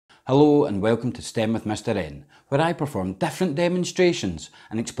Hello and welcome to STEM with Mr. N, where I perform different demonstrations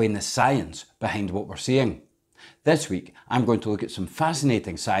and explain the science behind what we're seeing. This week I'm going to look at some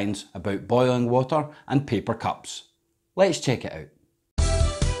fascinating science about boiling water and paper cups. Let's check it out.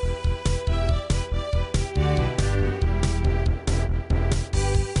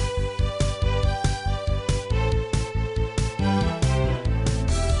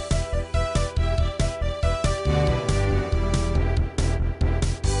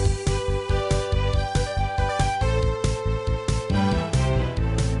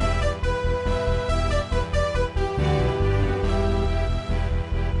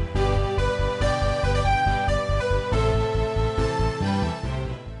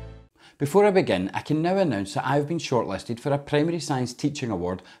 Before I begin, I can now announce that I've been shortlisted for a Primary Science Teaching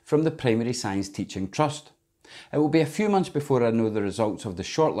Award from the Primary Science Teaching Trust. It will be a few months before I know the results of the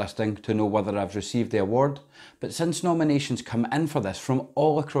shortlisting to know whether I've received the award, but since nominations come in for this from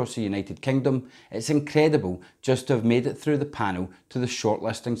all across the United Kingdom, it's incredible just to have made it through the panel to the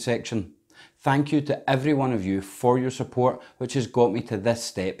shortlisting section. Thank you to every one of you for your support, which has got me to this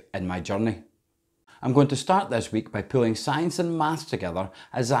step in my journey. I'm going to start this week by pulling science and maths together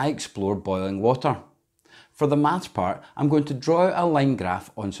as I explore boiling water. For the maths part, I'm going to draw out a line graph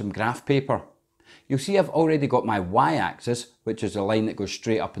on some graph paper. You'll see I've already got my y-axis, which is a line that goes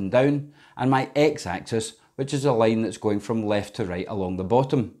straight up and down, and my x-axis, which is a line that's going from left to right along the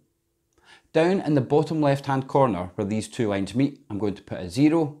bottom. Down in the bottom left-hand corner where these two lines meet, I'm going to put a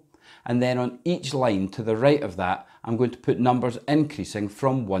 0, and then on each line to the right of that, I'm going to put numbers increasing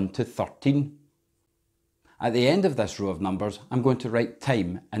from 1 to 13. At the end of this row of numbers, I'm going to write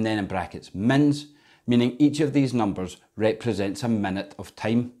time and then in brackets mins, meaning each of these numbers represents a minute of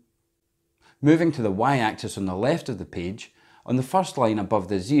time. Moving to the y-axis on the left of the page, on the first line above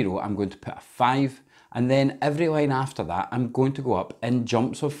the 0, I'm going to put a 5, and then every line after that, I'm going to go up in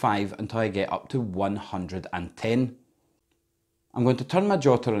jumps of 5 until I get up to 110. I'm going to turn my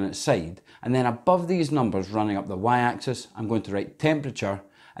jotter on its side, and then above these numbers running up the y-axis, I'm going to write temperature,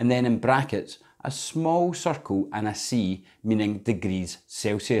 and then in brackets, a small circle and a C, meaning degrees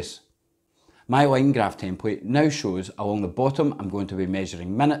Celsius. My line graph template now shows along the bottom I'm going to be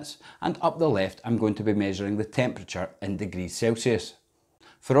measuring minutes, and up the left I'm going to be measuring the temperature in degrees Celsius.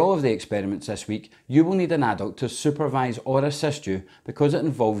 For all of the experiments this week, you will need an adult to supervise or assist you because it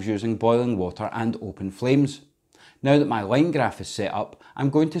involves using boiling water and open flames. Now that my line graph is set up,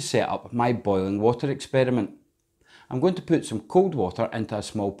 I'm going to set up my boiling water experiment. I'm going to put some cold water into a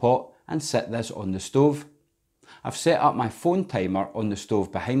small pot and set this on the stove. I've set up my phone timer on the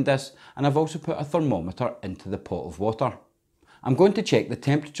stove behind this, and I've also put a thermometer into the pot of water. I'm going to check the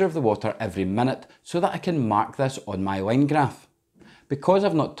temperature of the water every minute so that I can mark this on my line graph. Because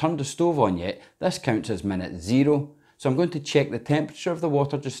I've not turned the stove on yet, this counts as minute 0, so I'm going to check the temperature of the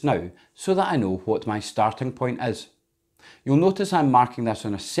water just now so that I know what my starting point is. You'll notice I'm marking this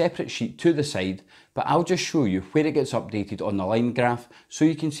on a separate sheet to the side, but I'll just show you where it gets updated on the line graph so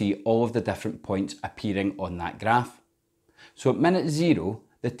you can see all of the different points appearing on that graph. So at minute 0,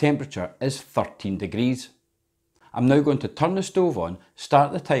 the temperature is 13 degrees. I'm now going to turn the stove on,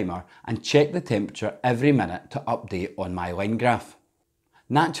 start the timer and check the temperature every minute to update on my line graph.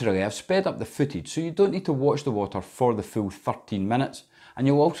 Naturally, I've sped up the footage so you don't need to watch the water for the full 13 minutes, and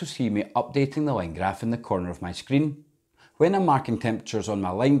you'll also see me updating the line graph in the corner of my screen. When I'm marking temperatures on my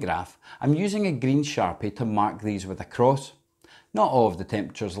line graph, I'm using a green Sharpie to mark these with a cross. Not all of the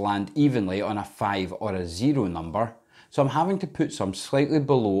temperatures land evenly on a 5 or a 0 number, so I'm having to put some slightly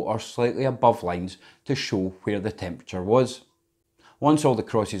below or slightly above lines to show where the temperature was. Once all the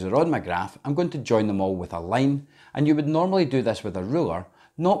crosses are on my graph, I'm going to join them all with a line, and you would normally do this with a ruler,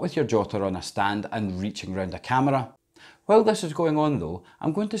 not with your jotter on a stand and reaching around a camera. While this is going on though,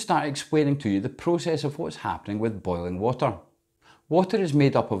 I'm going to start explaining to you the process of what's happening with boiling water. Water is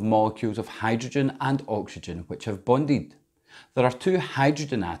made up of molecules of hydrogen and oxygen which have bonded. There are two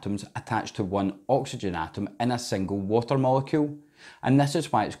hydrogen atoms attached to one oxygen atom in a single water molecule, and this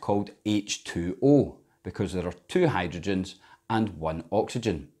is why it's called H2O, because there are two hydrogens and one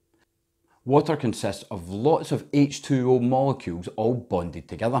oxygen. Water consists of lots of H2O molecules all bonded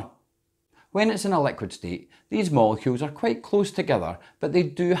together. When it's in a liquid state, these molecules are quite close together, but they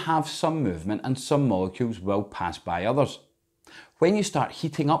do have some movement and some molecules will pass by others. When you start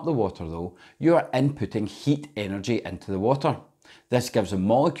heating up the water though, you are inputting heat energy into the water. This gives the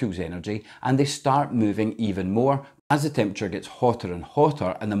molecules energy and they start moving even more. As the temperature gets hotter and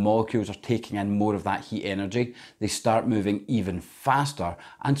hotter and the molecules are taking in more of that heat energy, they start moving even faster,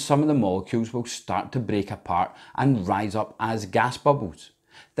 and some of the molecules will start to break apart and rise up as gas bubbles.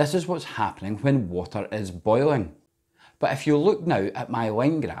 This is what's happening when water is boiling. But if you look now at my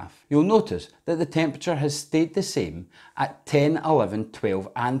line graph, you'll notice that the temperature has stayed the same at 10, 11, 12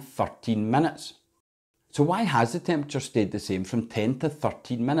 and 13 minutes. So why has the temperature stayed the same from 10 to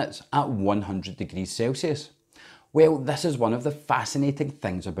 13 minutes at 100 degrees Celsius? Well, this is one of the fascinating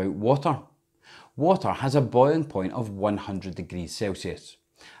things about water. Water has a boiling point of 100 degrees Celsius.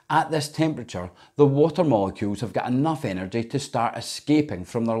 At this temperature, the water molecules have got enough energy to start escaping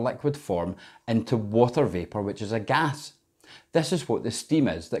from their liquid form into water vapour, which is a gas. This is what the steam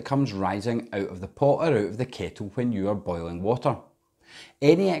is that comes rising out of the pot or out of the kettle when you are boiling water.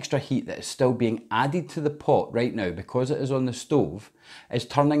 Any extra heat that is still being added to the pot right now because it is on the stove is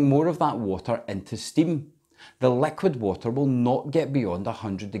turning more of that water into steam. The liquid water will not get beyond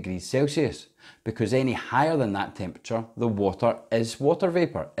 100 degrees Celsius because any higher than that temperature, the water is water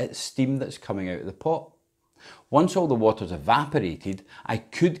vapour. It's steam that's coming out of the pot. Once all the water's evaporated, I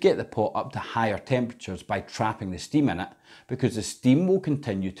could get the pot up to higher temperatures by trapping the steam in it because the steam will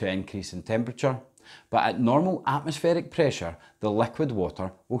continue to increase in temperature. But at normal atmospheric pressure, the liquid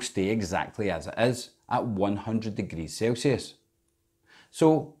water will stay exactly as it is at 100 degrees Celsius.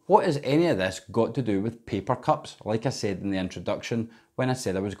 So what has any of this got to do with paper cups, like I said in the introduction when I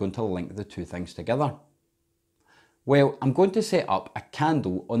said I was going to link the two things together? Well, I'm going to set up a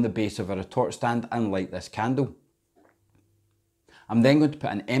candle on the base of a retort stand and light this candle. I'm then going to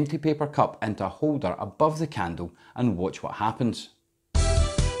put an empty paper cup into a holder above the candle and watch what happens.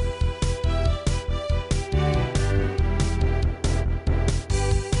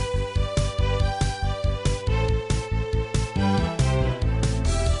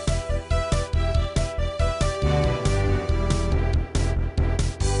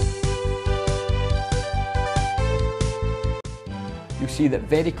 You'll see that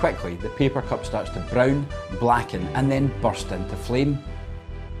very quickly the paper cup starts to brown, blacken and then burst into flame.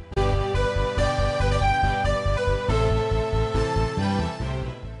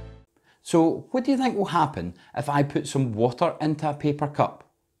 So what do you think will happen if I put some water into a paper cup?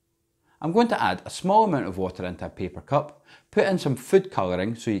 I'm going to add a small amount of water into a paper cup, put in some food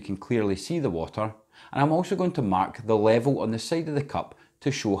colouring so you can clearly see the water, and I'm also going to mark the level on the side of the cup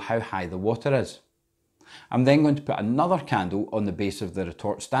to show how high the water is. I'm then going to put another candle on the base of the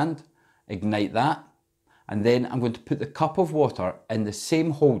retort stand, ignite that, and then I'm going to put the cup of water in the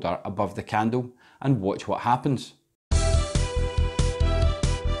same holder above the candle and watch what happens.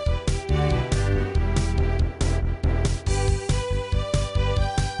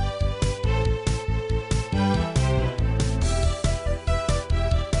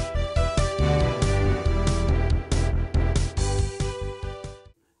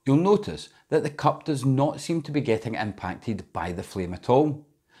 You'll notice that the cup does not seem to be getting impacted by the flame at all.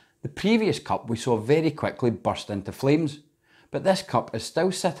 The previous cup we saw very quickly burst into flames, but this cup is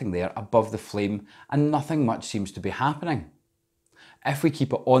still sitting there above the flame and nothing much seems to be happening. If we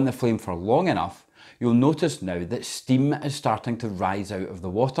keep it on the flame for long enough, you'll notice now that steam is starting to rise out of the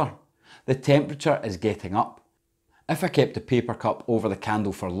water. The temperature is getting up. If I kept the paper cup over the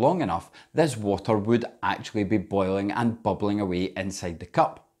candle for long enough, this water would actually be boiling and bubbling away inside the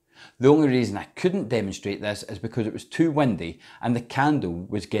cup. The only reason I couldn't demonstrate this is because it was too windy and the candle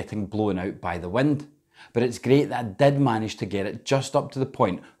was getting blown out by the wind. But it's great that I did manage to get it just up to the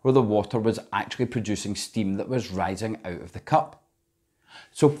point where the water was actually producing steam that was rising out of the cup.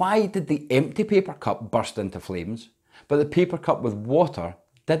 So why did the empty paper cup burst into flames, but the paper cup with water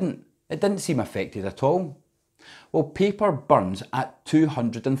didn't? It didn't seem affected at all. Well, paper burns at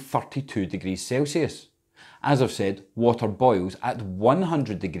 232 degrees Celsius. As I've said, water boils at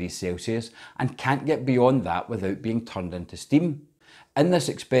 100 degrees Celsius and can't get beyond that without being turned into steam. In this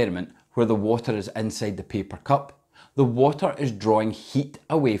experiment, where the water is inside the paper cup, the water is drawing heat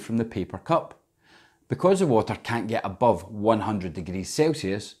away from the paper cup. Because the water can't get above 100 degrees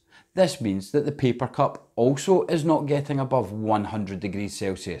Celsius, this means that the paper cup also is not getting above 100 degrees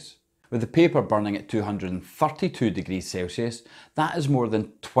Celsius. With the paper burning at 232 degrees Celsius, that is more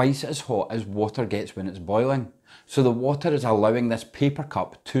than twice as hot as water gets when it's boiling. So the water is allowing this paper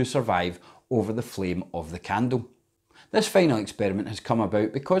cup to survive over the flame of the candle. This final experiment has come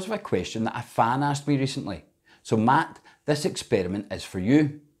about because of a question that a fan asked me recently. So Matt, this experiment is for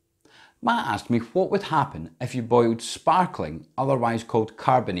you. Matt asked me what would happen if you boiled sparkling, otherwise called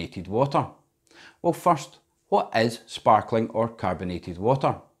carbonated water. Well, first, what is sparkling or carbonated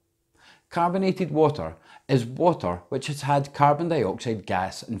water? Carbonated water is water which has had carbon dioxide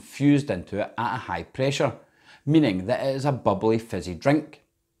gas infused into it at a high pressure, meaning that it is a bubbly fizzy drink.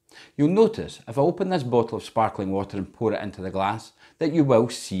 You'll notice if I open this bottle of sparkling water and pour it into the glass that you will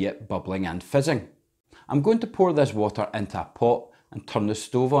see it bubbling and fizzing. I'm going to pour this water into a pot and turn the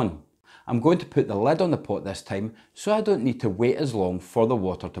stove on. I'm going to put the lid on the pot this time so I don't need to wait as long for the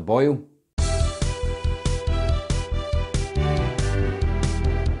water to boil.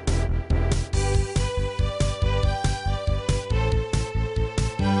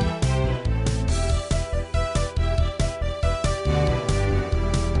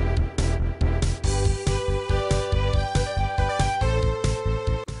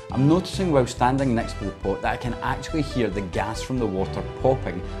 I'm noticing while standing next to the pot that I can actually hear the gas from the water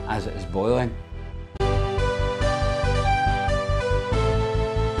popping as it is boiling.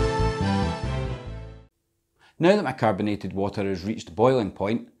 Now that my carbonated water has reached boiling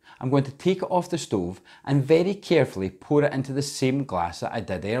point, I'm going to take it off the stove and very carefully pour it into the same glass that I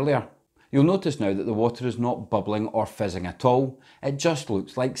did earlier. You'll notice now that the water is not bubbling or fizzing at all, it just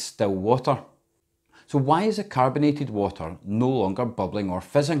looks like still water. So why is the carbonated water no longer bubbling or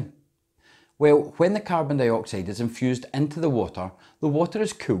fizzing? Well, when the carbon dioxide is infused into the water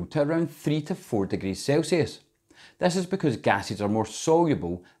is cooled to around 3 to 4 degrees Celsius. This is because gases are more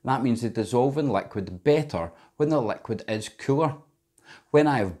soluble, that means they dissolve in liquid better when the liquid is cooler. When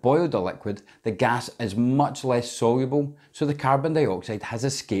I have boiled a liquid, the gas is much less soluble, so the carbon dioxide has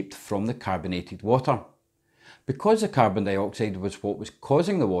escaped from the carbonated water. Because the carbon dioxide was what was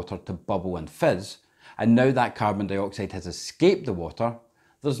causing the water to bubble and fizz, and now that carbon dioxide has escaped the water,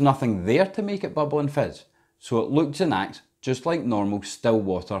 there's nothing there to make it bubble and fizz, so it looks and acts just like normal still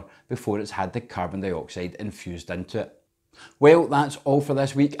water before it's had the carbon dioxide infused into it. Well, that's all for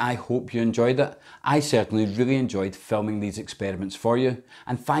this week. I hope you enjoyed it. I certainly really enjoyed filming these experiments for you,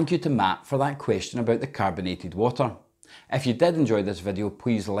 and thank you to Matt for that question about the carbonated water. If you did enjoy this video,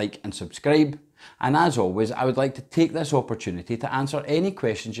 please like and subscribe. And as always, I would like to take this opportunity to answer any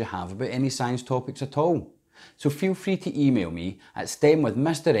questions you have about any science topics at all. So feel free to email me at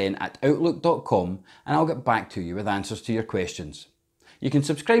stemwithmrn@outlook.com and I'll get back to you with answers to your questions. You can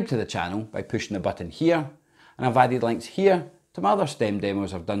subscribe to the channel by pushing the button here, and I've added links here to my other STEM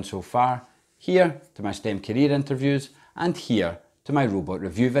demos I've done so far, here to my STEM career interviews, and here to my robot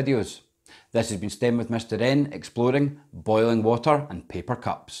review videos. This has been STEM with Mr. N, exploring boiling water and paper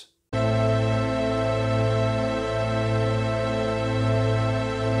cups.